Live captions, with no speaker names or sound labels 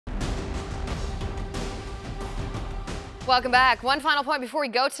Welcome back. One final point before we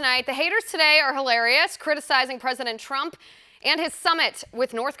go tonight. The haters today are hilarious, criticizing President Trump and his summit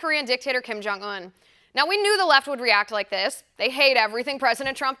with North Korean dictator Kim Jong-un. Now, we knew the left would react like this. They hate everything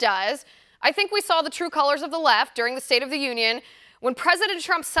President Trump does. I think we saw the true colors of the left during the State of the Union when President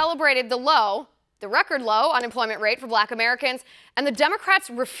Trump celebrated the record low unemployment rate for Black Americans, and the Democrats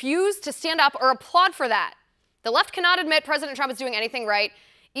refused to stand up or applaud for that. The left cannot admit President Trump is doing anything right,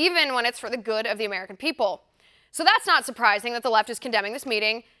 even when it's for the good of the American people. So that's not surprising that the left is condemning this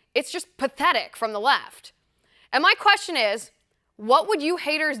meeting. It's just pathetic from the left. And my question is, what would you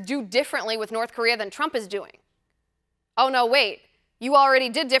haters do differently with North Korea than Trump is doing? Oh, no, wait. You already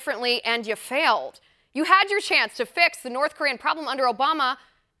did differently and you failed. You had your chance to fix the North Korean problem under Obama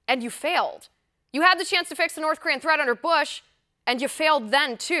and you failed. You had the chance to fix the North Korean threat under Bush and you failed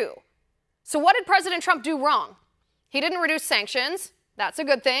then too. So what did President Trump do wrong? He didn't reduce sanctions. That's a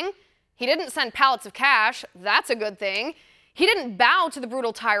good thing. He didn't send pallets of cash. That's a good thing. He didn't bow to the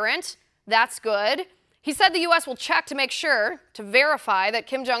brutal tyrant. That's good. He said the U.S. will check to make sure, to verify that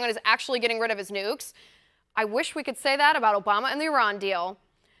Kim Jong-un is actually getting rid of his nukes. I wish we could say that about Obama and the Iran deal.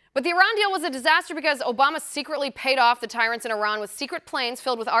 But the Iran deal was a disaster because Obama secretly paid off the tyrants in Iran with secret planes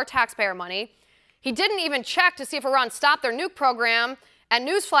filled with our taxpayer money. He didn't even check to see if Iran stopped their nuke program. And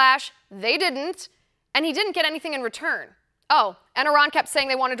newsflash, they didn't. And he didn't get anything in return. Oh, and Iran kept saying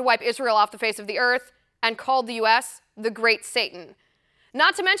they wanted to wipe Israel off the face of the earth and called the U.S. the Great Satan.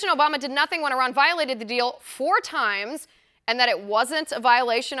 Not to mention Obama did nothing when Iran violated the deal 4 times, and that it wasn't a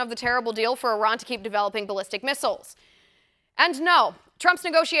violation of the terrible deal for Iran to keep developing ballistic missiles. And no, Trump's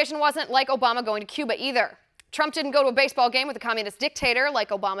negotiation wasn't like Obama going to Cuba either. Trump didn't go to a baseball game with a communist dictator like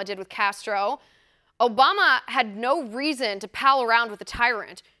Obama did with Castro. Obama had no reason to pal around with a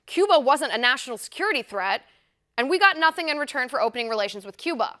tyrant. Cuba wasn't a national security threat. And we got nothing in return for opening relations with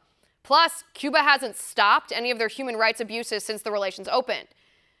Cuba. Plus, Cuba hasn't stopped any of their human rights abuses since the relations opened.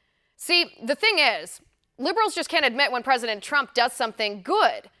 See, the thing is, liberals just can't admit when President Trump does something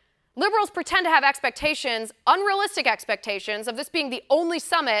good. Liberals pretend to have expectations, unrealistic expectations, of this being the only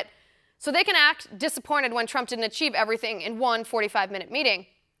summit, so they can act disappointed when Trump didn't achieve everything in one 45-minute meeting.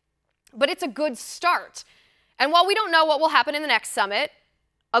 But it's a good start. And while we don't know what will happen in the next summit,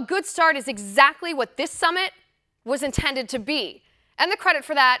 a good start is exactly what this summit was intended to be. And the credit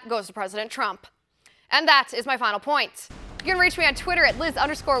for that goes to President Trump. And that is my final point. You can reach me on Twitter at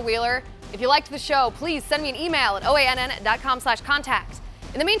Liz_Wheeler. If you liked the show, please send me an email at oann.com/contact.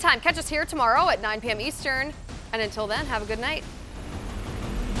 In the meantime, catch us here tomorrow at 9 p.m. Eastern. And until then, have a good night.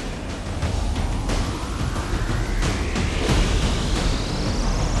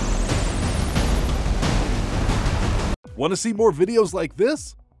 Want to see more videos like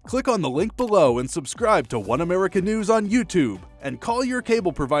this? Click on the link below and subscribe to One America News on YouTube, and call your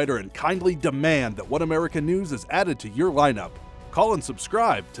cable provider and kindly demand that One America News is added to your lineup. Call and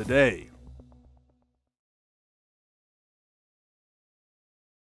subscribe today.